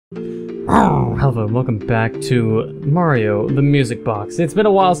Oh, hello, welcome back to Mario, the Music Box. It's been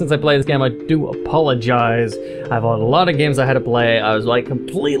a while since I played this game. I do apologize. I've had a lot of games I had to play. I was like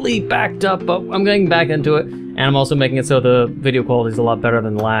completely backed up, but I'm getting back into it. And I'm also making it so the video quality is a lot better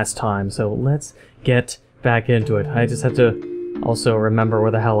than last time. So let's get back into it. I just have to also remember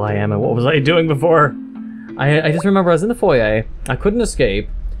where the hell I am and what was I doing before. I just remember I was in the foyer. I couldn't escape.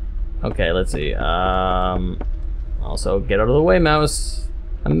 Okay, let's see. Also, get out of the way, mouse.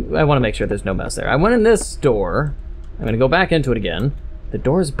 I want to make sure there's no mess there. I went in this door. I'm going to go back into it again. The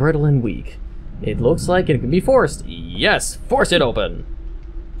door is brittle and weak. It looks like it can be forced. Yes, force it open.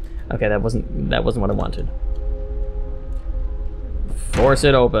 Okay, that wasn't what I wanted. Force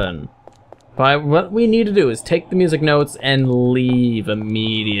it open. But what we need to do is take the music notes and leave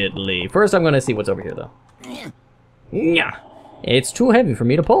immediately. First, I'm going to see what's over here, though. Yeah, it's too heavy for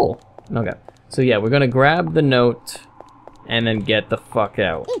me to pull. Okay, so yeah, we're going to grab the note and then get the fuck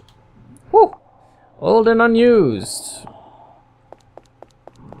out. Whew! Old and unused.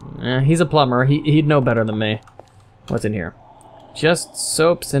 He's a plumber. He'd know better than me. What's in here? Just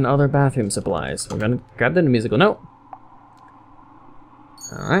soaps and other bathroom supplies. We're gonna grab the musical note.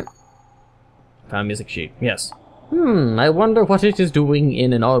 Alright. Found music sheet. Yes. I wonder what it is doing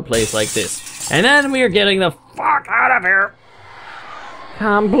in an odd place like this. And then we are getting the fuck out of here!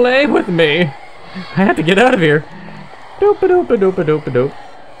 Come play with me! I have to get out of here. Doop-a-doop-a-doop-a-doop-a-doop.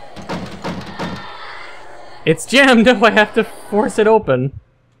 It's jammed up, I have to force it open.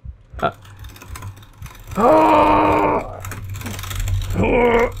 Oh,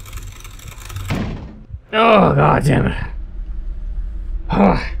 god damn it.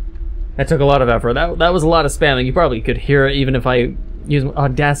 That took a lot of effort. That was a lot of spamming. You probably could hear it even if I use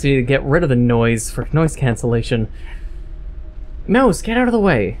Audacity to get rid of the noise for noise cancellation. Mouse, get out of the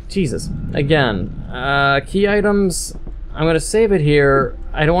way. Jesus. Again, key items. I'm gonna save it here.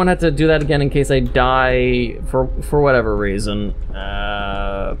 I don't want to have to do that again in case I die for whatever reason.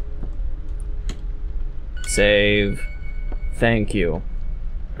 Save. Thank you.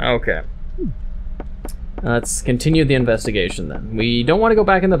 Okay. Let's continue the investigation then. We don't want to go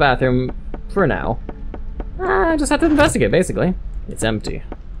back in the bathroom for now. I just have to investigate, basically. It's empty.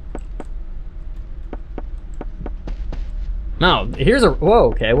 Now, here's a...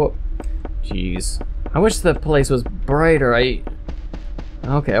 Whoa, okay, whoa. Jeez. I wish the place was brighter.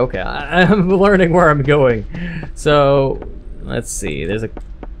 Okay, I'm learning where I'm going. So, let's see. There's a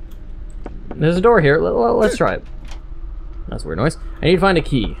door here. Let's try it. That's a weird noise. I need to find a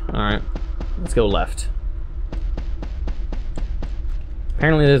key. Alright. Let's go left.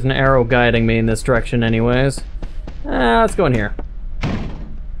 Apparently there's an arrow guiding me in this direction anyways. Let's go in here.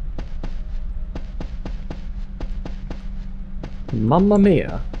 Mamma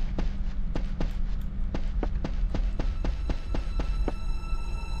mia.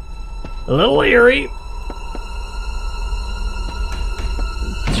 A little eerie.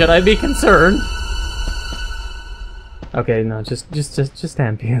 Should I be concerned? Okay, no, just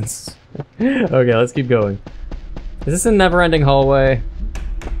ambience. Okay, let's keep going. Is this a never-ending hallway?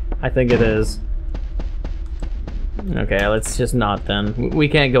 I think it is. Okay, let's just not then. We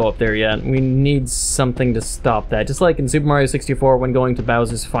can't go up there yet. We need something to stop that. Just like in Super Mario 64 when going to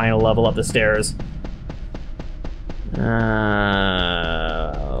Bowser's final level up the stairs.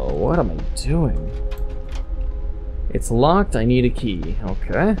 What am I doing? It's locked, I need a key.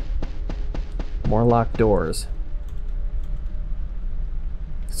 Okay. More locked doors.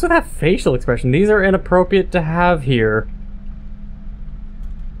 So that facial expression, these are inappropriate to have here.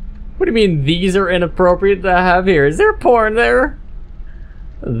 What do you mean these are inappropriate to have here? Is there porn there?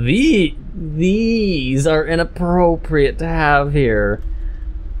 These are inappropriate to have here.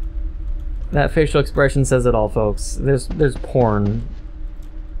 That facial expression says it all, folks. There's porn.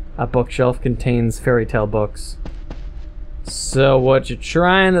 A bookshelf contains fairy tale books. So what you're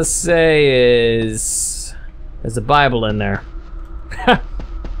trying to say is there's a Bible in there.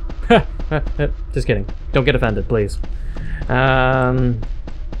 Just kidding. Don't get offended, please. I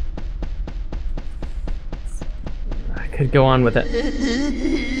could go on with it.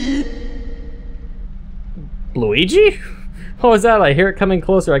 Luigi? What was that? I hear it coming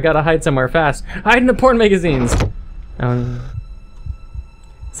closer. I gotta hide somewhere fast. Hide in the porn magazines.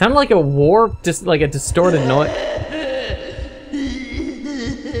 Sounded like a warp, just like a distorted noise.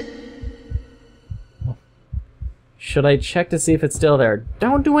 Should I check to see if it's still there?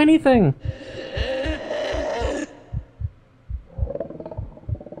 Don't do anything.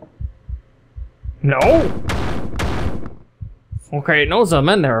 No. Okay, it knows I'm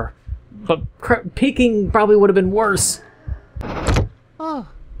in there, but peeking probably would have been worse. Oh,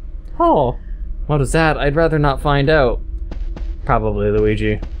 what was that? I'd rather not find out. Probably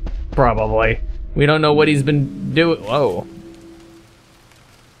Luigi. Probably. We don't know what he's been doing. Whoa.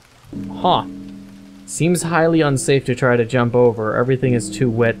 Huh. Seems highly unsafe to try to jump over. Everything is too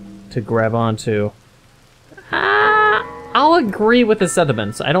wet to grab onto. I'll agree with the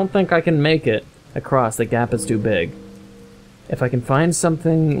sediments. I don't think I can make it across. The gap is too big. If I can find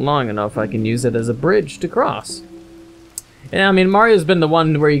something long enough, I can use it as a bridge to cross. Yeah, I mean, Mario's been the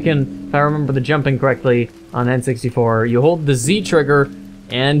one where you can, if I remember the jumping correctly, on N64, you hold the Z trigger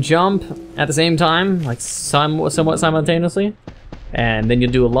and jump at the same time, like somewhat simultaneously, and then you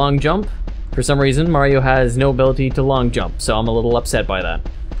do a long jump. For some reason, Mario has no ability to long jump, so I'm a little upset by that.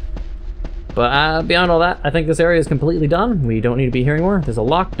 But beyond all that, I think this area is completely done. We don't need to be here anymore. There's a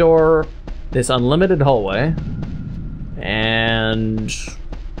locked door, this unlimited hallway, and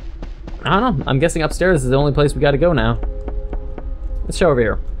I don't know. I'm guessing upstairs is the only place we gotta go now. Let's show over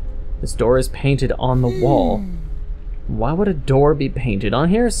here. This door is painted on the wall. Why would a door be painted on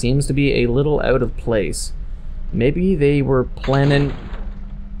here? Seems to be a little out of place. Maybe they were planning...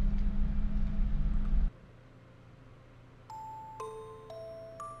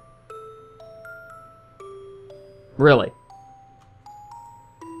 Really?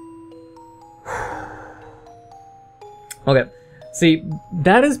 Okay. See,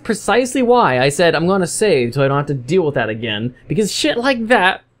 that is precisely why I said I'm gonna save so I don't have to deal with that again, because shit like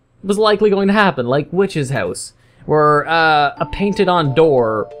that was likely going to happen, like Witch's House, where a painted-on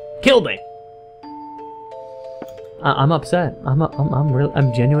door killed me. I'm upset.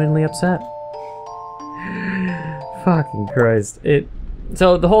 I'm genuinely upset. Fucking Christ!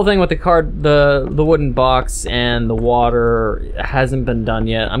 So the whole thing with the wooden box and the water hasn't been done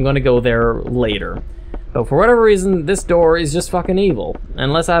yet. I'm gonna go there later. But for whatever reason, this door is just fucking evil.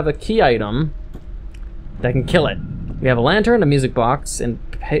 Unless I have a key item that can kill it. We have a lantern, a music box, and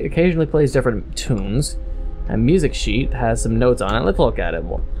occasionally plays different tunes. A music sheet has some notes on it. Let's look at it.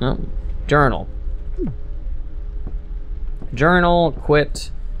 Well, journal. Journal,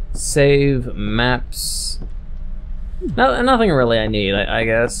 quit, save, maps. Nothing really I need, I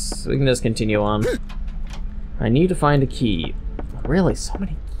guess. We can just continue on. I need to find a key. Really, so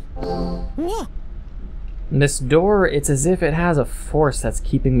many keys. This door, it's as if it has a force that's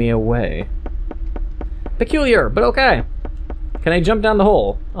keeping me away. Peculiar, but okay. Can I jump down the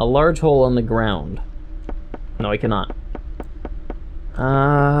hole? A large hole on the ground. No, I cannot.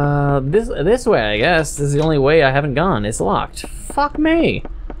 This way, I guess. This is the only way I haven't gone. It's locked. Fuck me.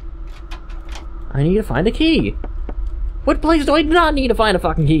 I need to find a key. What place do I not need to find a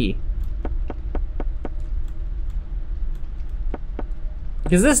fucking key?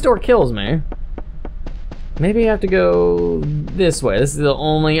 Because this door kills me. Maybe I have to go this way. This is the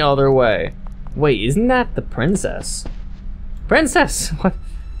only other way. Wait, isn't that the princess? Princess! What?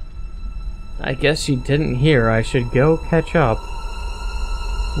 I guess she didn't hear. I should go catch up.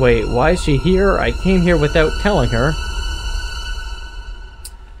 Wait, why is she here? I came here without telling her.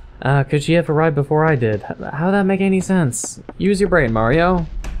 Could she have arrived before I did? How'd that make any sense? Use your brain, Mario.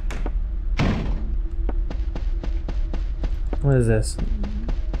 What is this?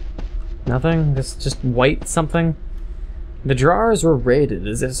 Nothing? Just white something? The drawers were raided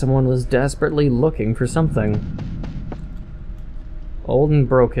as if someone was desperately looking for something. Old and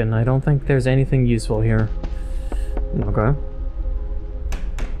broken. I don't think there's anything useful here. Okay.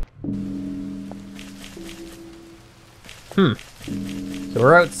 So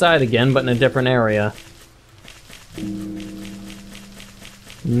we're outside again, but in a different area.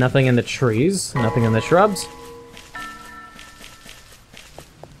 Nothing in the trees, nothing in the shrubs.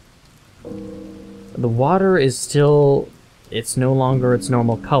 The water is still... It's no longer its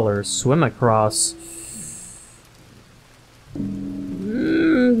normal color. Swim across.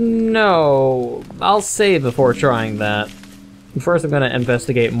 No. I'll save before trying that. First, I'm gonna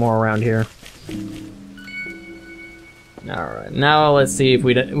investigate more around here. Alright, now let's see if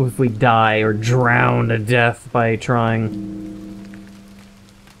we die or drown to death by trying.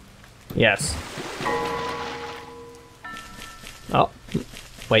 Yes. Oh,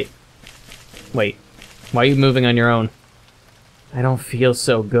 wait. Wait. Why are you moving on your own? I don't feel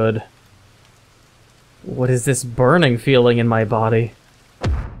so good. What is this burning feeling in my body?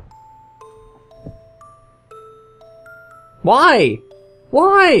 Why?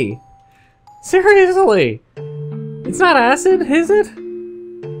 Why? Seriously? It's not acid, is it?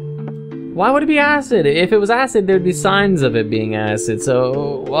 Why would it be acid? If it was acid, there'd be signs of it being acid,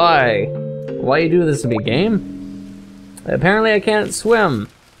 so why? Why you do this to me, game? Apparently I can't swim.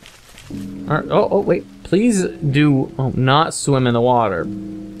 Oh, wait. Please do not swim in the water.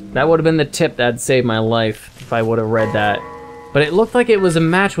 That would have been the tip that'd save my life if I would have read that. But it looked like it was a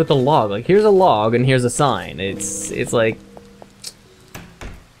match with the log. Like, here's a log and here's a sign. It's like...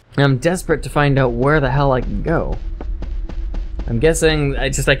 I'm desperate to find out where the hell I can go. I'm guessing I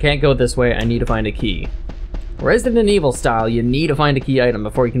can't go this way. I need to find a key. Resident Evil style, you need to find a key item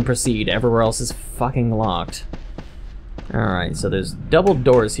before you can proceed. Everywhere else is fucking locked. Alright, so there's double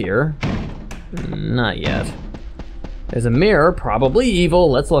doors here. Not yet. There's a mirror, probably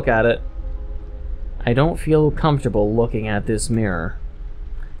evil. Let's look at it. I don't feel comfortable looking at this mirror.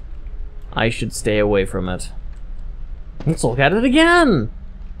 I should stay away from it. Let's look at it again!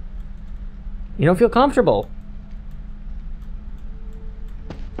 You don't feel comfortable.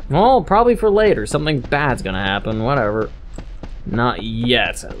 Well, probably for later. Something bad's gonna happen, whatever. Not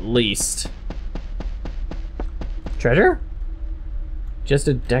yet, at least. Treasure? Just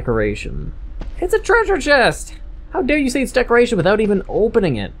a decoration. It's a treasure chest! How dare you say it's decoration without even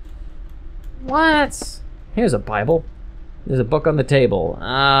opening it? What? Here's a Bible. There's a book on the table.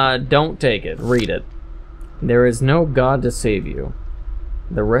 Don't take it. Read it. There is no God to save you.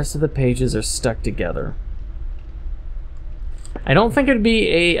 The rest of the pages are stuck together. I don't think it'd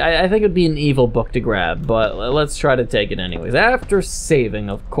be I think it'd be an evil book to grab, but let's try to take it anyways. After saving,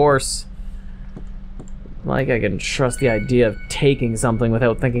 of course. Like I can trust the idea of taking something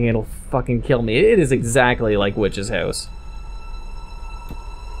without thinking it'll fucking kill me. It is exactly like Witch's house.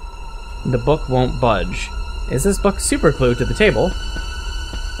 The book won't budge. Is this book super glued to the table?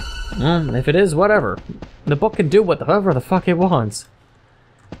 If it is, whatever. The book can do whatever the fuck it wants.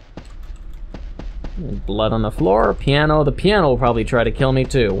 Blood on the floor, piano. The piano will probably try to kill me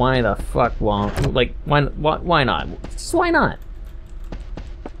too. Why the fuck won't? Like, why not? Just why not?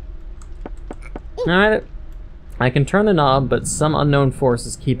 Alright. I can turn the knob, but some unknown force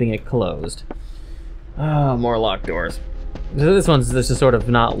is keeping it closed. Oh, more locked doors. This one's just sort of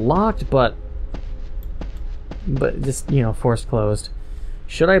not locked, but just, you know, forced closed.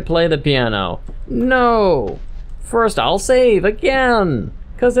 Should I play the piano? No! First I'll save again!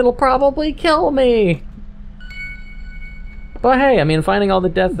 Because it'll probably kill me! But hey, I mean, finding all the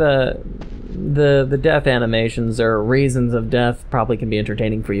death, the death animations or reasons of death probably can be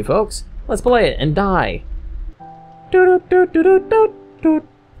entertaining for you folks. Let's play it and die.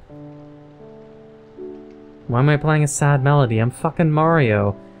 Why am I playing a sad melody? I'm fucking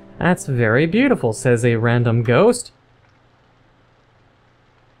Mario. That's very beautiful, says a random ghost.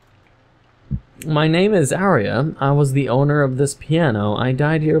 My name is Aria. I was the owner of this piano. I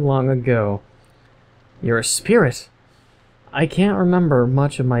died here long ago. You're a spirit. I can't remember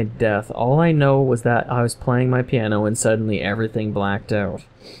much of my death. All I know was that I was playing my piano and suddenly everything blacked out.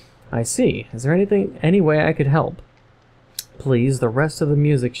 I see. Is there any way I could help? Please, the rest of the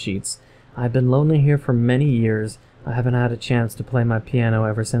music sheets. I've been lonely here for many years. I haven't had a chance to play my piano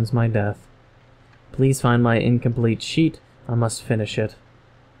ever since my death. Please find my incomplete sheet. I must finish it.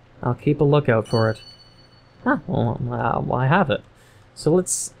 I'll keep a lookout for it. Well, I have it. So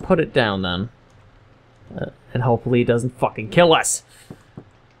let's put it down then. And hopefully it doesn't fucking kill us.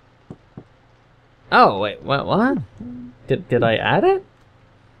 Oh, wait, what? Did I add it?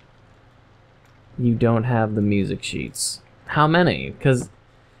 You don't have the music sheets. How many? Because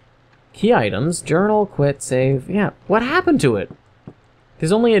key items, journal, quit, save. Yeah, what happened to it?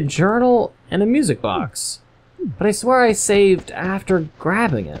 There's only a journal and a music box. But I swear I saved after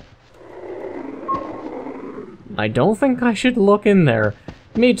grabbing it. I don't think I should look in there.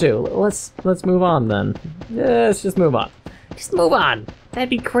 Me too. Let's move on then. Yeah, let's just move on. Just move on. That'd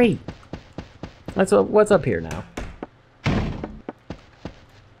be great. What's up here now?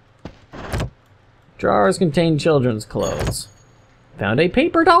 Drawers contain children's clothes. Found a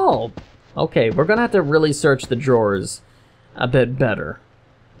paper doll. Okay, we're gonna have to really search the drawers a bit better.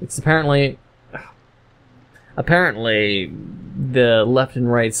 It's apparently the left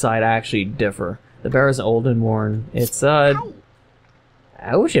and right side actually differ. The bear is old and worn. It's ouch,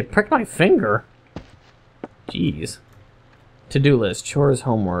 it pricked my finger. Jeez. To-do list, chores,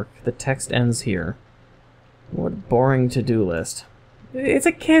 homework. The text ends here. What boring to-do list. It's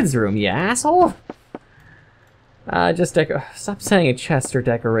a kid's room, you asshole! Stop saying a chest or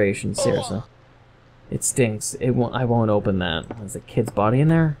decoration, seriously. It stinks. I won't open that. Is a kid's body in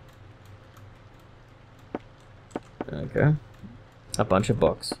there? Okay. A bunch of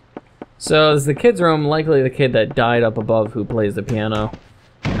books. So is the kid's room likely the kid that died up above who plays the piano?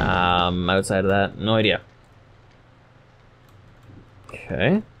 Outside of that, no idea.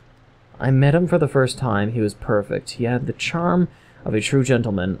 Okay. I met him for the first time. He was perfect. He had the charm of a true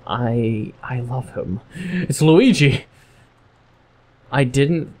gentleman. I love him. It's Luigi! I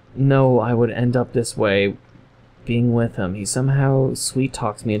didn't know I would end up this way, being with him. He somehow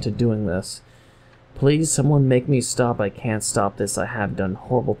sweet-talks me into doing this. Please, someone make me stop. I can't stop this. I have done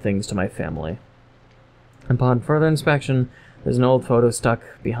horrible things to my family. Upon further inspection, There's an old photo stuck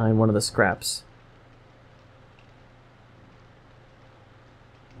behind one of the scraps.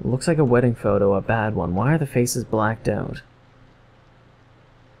 It looks like a wedding photo, a bad one. Why are the faces blacked out?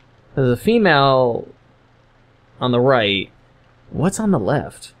 There's a female on the right. What's on the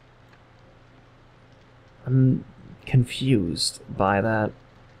left? I'm confused by that.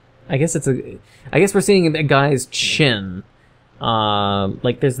 I guess we're seeing a guy's chin.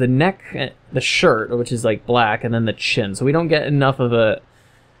 Like there's the neck, the shirt, which is like black, and then the chin. So we don't get enough of a...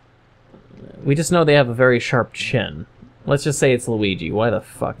 We just know they have a very sharp chin. Let's just say it's Luigi. Why the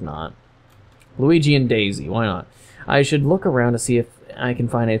fuck not? Luigi and Daisy, why not? I should look around to see if I can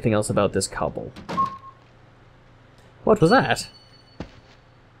find anything else about this couple. What was that?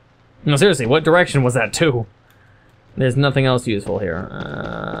 No, seriously, what direction was that to? There's nothing else useful here.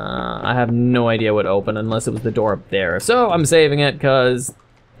 I have no idea what opened unless it was the door up there. So I'm saving it because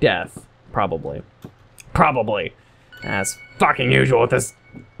death, probably. Probably. As fucking usual with this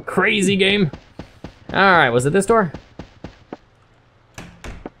crazy game. All right, was it this door?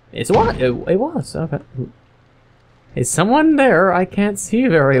 It's what? It was, okay. Is someone there? I can't see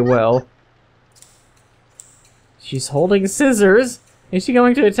very well. She's holding scissors. Is she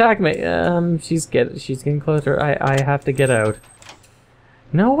going to attack me? She's getting closer. I have to get out.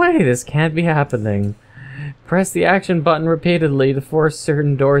 No way, this can't be happening. Press the action button repeatedly to force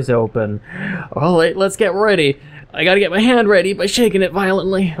certain doors open. Oh, let's get ready. I gotta get my hand ready by shaking it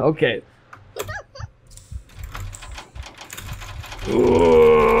violently. Okay.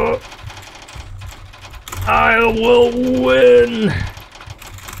 I will win!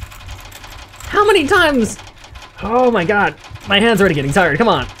 How many times? Oh my god. My hand's already getting tired, come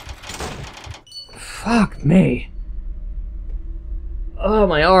on. Fuck me. Oh,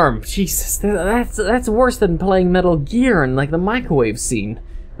 my arm. Jesus, that's worse than playing Metal Gear in like the microwave scene.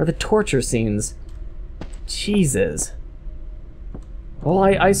 Or the torture scenes. Jesus. Well,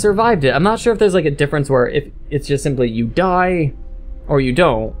 I survived it. I'm not sure if there's like a difference where if it's just simply you die or you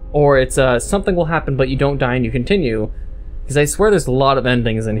don't, or it's something will happen but you don't die and you continue. Because I swear there's a lot of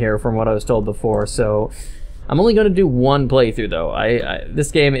endings in here from what I was told before, so... I'm only going to do one playthrough though.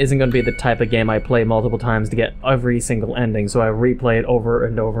 This game isn't going to be the type of game I play multiple times to get every single ending, so I replay it over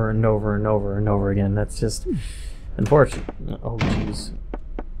and over and over and over and over again. That's just unfortunate. Oh jeez.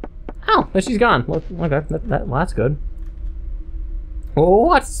 Oh, but she's gone. Well, okay, that's good. Oh,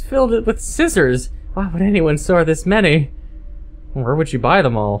 what's filled with scissors? Why would anyone store this many? Where would you buy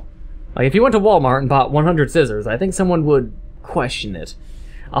them all? Like, if you went to Walmart and bought 100 scissors, I think someone would question it.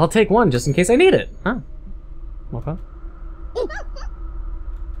 I'll take one just in case I need it. Oh. Okay.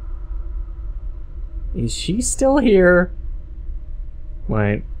 Is she still here?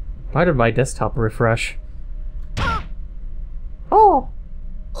 Wait. Why did my desktop refresh? Oh!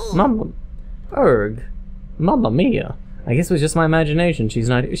 Mamma... Erg. Mamma mia. I guess it was just my imagination. She's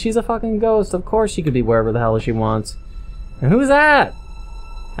not... She's a fucking ghost. Of course she could be wherever the hell she wants. And who's that?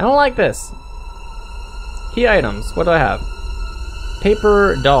 I don't like this. Key items. What do I have?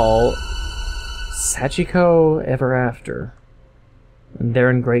 Paper doll... Sachiko Ever After. And they're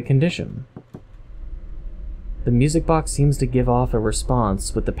in great condition. The music box seems to give off a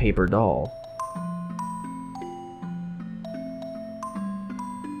response with the paper doll.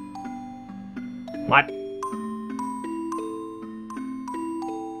 What?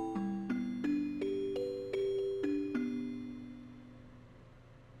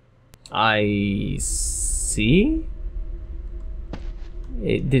 I see?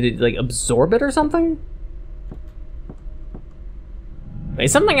 Did it, like, absorb it or something?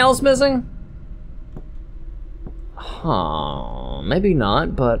 Is something else missing? Huh, maybe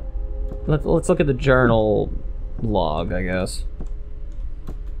not, but let's look at the journal log, I guess.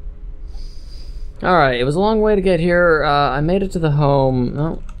 Alright, it was a long way to get here. I made it to the home.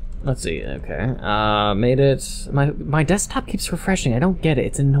 Oh, let's see, okay. Made it. My desktop keeps refreshing. I don't get it.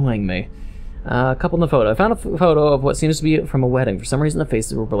 It's annoying me. Couple in the photo. I found a photo of what seems to be from a wedding. For some reason the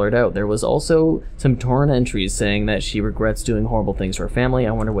faces were blurred out. There was also some torn entries saying that she regrets doing horrible things to her family.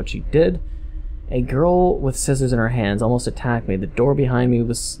 I wonder what she did. A girl with scissors in her hands almost attacked me. The door behind me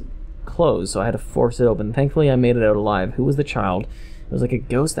was closed, so I had to force it open. Thankfully I made it out alive. Who was the child? It was like a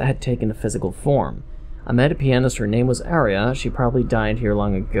ghost that had taken a physical form. I met a pianist. Her name was Aria. She probably died here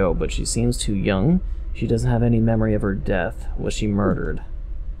long ago, but she seems too young. She doesn't have any memory of her death. Was she murdered?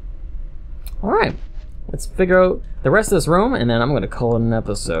 Alright, let's figure out the rest of this room, and then I'm going to call it an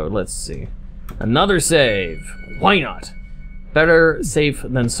episode. Let's see. Another save. Why not? Better safe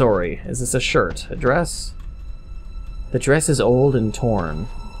than sorry. Is this a shirt? A dress? The dress is old and torn.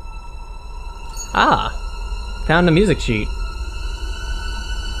 Ah! Found a music sheet.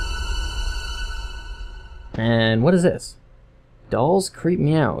 And what is this? Dolls creep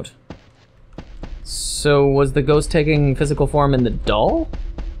me out. So was the ghost taking physical form in the doll?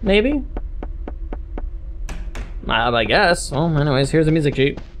 Maybe? I guess. Well, anyways, here's a music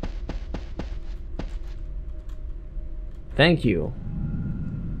sheet. Thank you.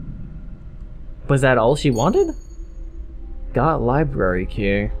 Was that all she wanted? Got library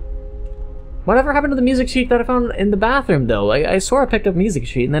key. Whatever happened to the music sheet that I found in the bathroom, though? I swore I picked up music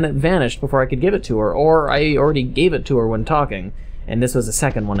sheet and then it vanished before I could give it to her, or I already gave it to her when talking, and this was the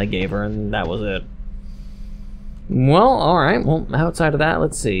second one I gave her, and that was it. Well, alright, well, outside of that,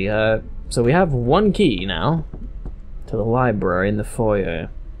 let's see. So we have one key now to the library in the foyer.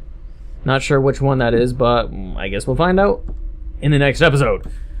 Not sure which one that is, but I guess we'll find out in the next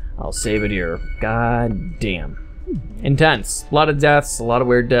episode. I'll save it here. God damn. Intense. A lot of deaths, a lot of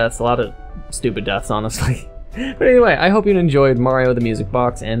weird deaths, a lot of stupid deaths, honestly. But anyway, I hope you enjoyed Mario the Music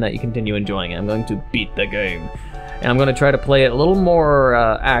Box and that you continue enjoying it. I'm going to beat the game. And I'm going to try to play it a little more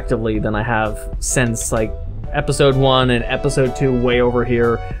actively than I have since, like, episode 1 and episode 2 way over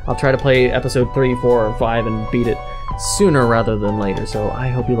here. I'll try to play episode 3, 4, or 5 and beat it sooner rather than later. So I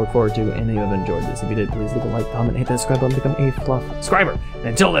hope you look forward to and you have enjoyed this. If you did, please leave a like, comment, hit that subscribe button, become a fluff subscriber. And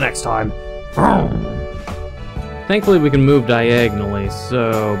until the next time. Thankfully we can move diagonally,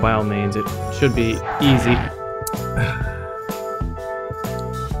 so by all means it should be easy.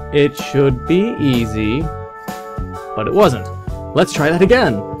 It should be easy, but it wasn't. Let's try that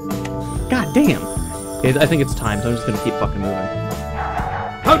again. God damn. I think it's time, so I'm just gonna keep fucking moving.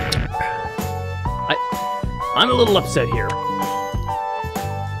 I'm a little upset here.